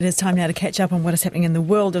It is time now to catch up on what is happening in the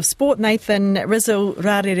world of sport. Nathan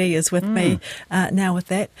Rarere is with me now with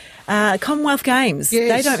that. Commonwealth Games,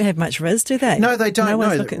 They don't have much Riz, do they? No, they don't.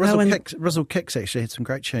 Rizzle Kicks actually had some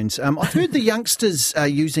great tunes. I've heard the youngsters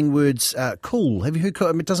using words cool. Have you heard cool?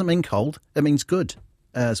 I mean, it doesn't mean cold, it means good.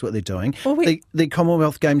 Is what they're doing. Well, the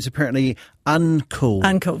Commonwealth Games apparently uncool.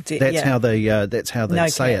 That's how they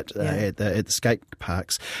say it at the skate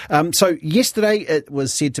parks. So yesterday it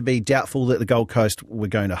was said to be doubtful that the Gold Coast were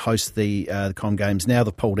going to host the Com Games. Now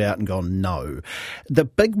they've pulled out and gone no. The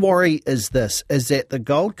big worry is that the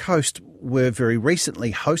Gold Coast were very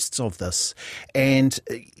recently hosts of this, and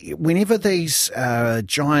whenever these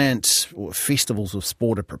giant festivals of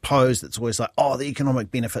sport are proposed, it's always like, the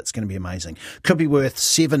economic benefit's going to be amazing. Could be worth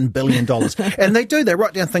 $7 billion. And they do. They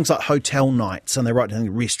write down things like hotel nights, and they write down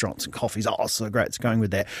restaurants and coffees. So great, it's going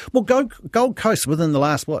with that. Well, Gold Coast within the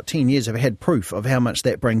last, 10 years have had proof of how much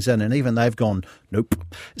that brings in, and even they've gone, nope.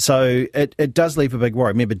 So it does leave a big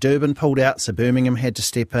worry. Remember, Durban pulled out, so Birmingham had to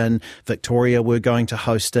step in. Victoria were going to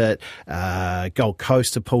host it. Gold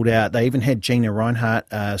Coast have pulled out. They even had Gina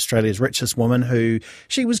Reinhardt, Australia's richest woman, who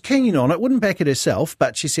she was keen on it, wouldn't back it herself,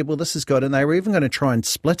 but she said, well, this is good. And they were even going to try and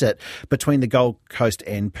split it between the Gold Coast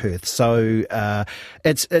and Perth. So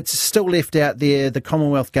it's still left out there. The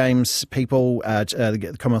Commonwealth Games people,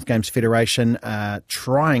 the Commonwealth Games Federation, are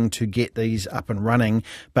trying to get these up and running,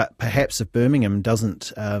 but perhaps if Birmingham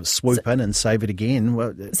doesn't swoop in and save it again.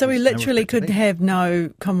 Well, so we literally could have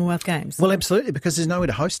no Commonwealth Games? Well, absolutely, because there's nowhere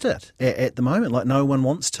to host it at the moment. Like, no one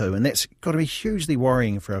wants to, and that's got to be hugely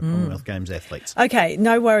worrying for our Commonwealth Games athletes. Okay,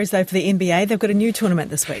 no worries though for the NBA. They've got a new tournament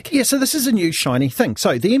this week. Yeah, so this is a new shiny thing.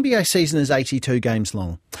 So the NBA season is 82 games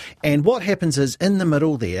long, and what happens is in the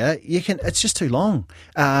middle there, it's just too long,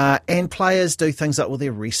 and players do things like, well,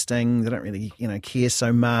 they're resting, they don't really care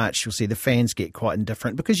so much. You'll see the fans get quite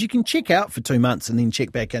indifferent because you can check out for 2 months and then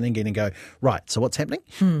check back in again and go, right, so what's happening?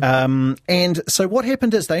 And so what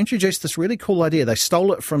happened is they introduced this really cool idea. They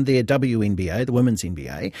stole it from their WNBA, the Women's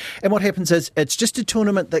NBA, and what happens is it's just a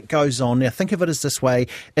tournament that goes on. Now think of it as this way: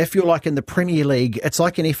 if you're like in the Premier League, it's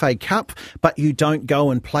like an FA Cup, but you don't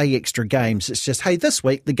go and play extra games. It's just, hey, this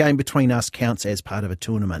week the game between us counts as part of a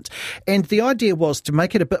tournament. And the idea was to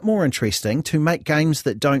make it a bit more interesting, to make games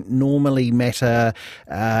that don't normally matter,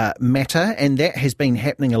 and that has been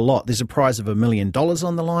happening a lot. There's a prize of $1 million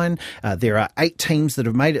on the line. There are 8 teams that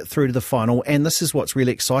have made it through to the final, and this is what's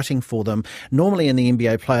really exciting for them. Normally in the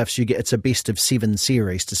NBA playoffs, it's a best of 7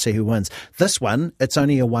 series to see who wins. This one, it's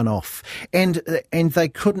only a one-off, and they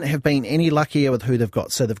couldn't have been any luckier with who they've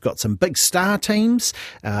got. So they've got some big star teams.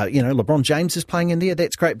 LeBron James is playing in there.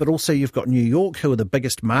 That's great. But also you've got New York, who are the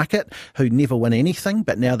biggest market, who never win anything,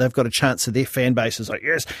 but now they've got a chance of their fan base is like,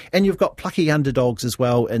 yes. And you've got plucky underdogs as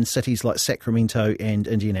well in cities like Sacramento and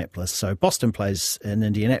Indianapolis. So Boston plays in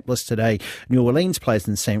Indianapolis today. New Orleans plays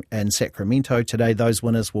in Sacramento today. Those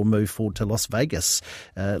winners will move forward to Las Vegas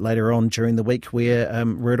later on during the week where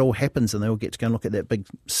it all happens, and they all get to go and look at that big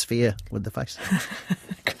sphere with the face.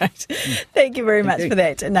 Great. Thank you very much for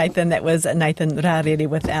that, Nathan. That was Nathan Rarere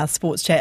with our Sports Chat.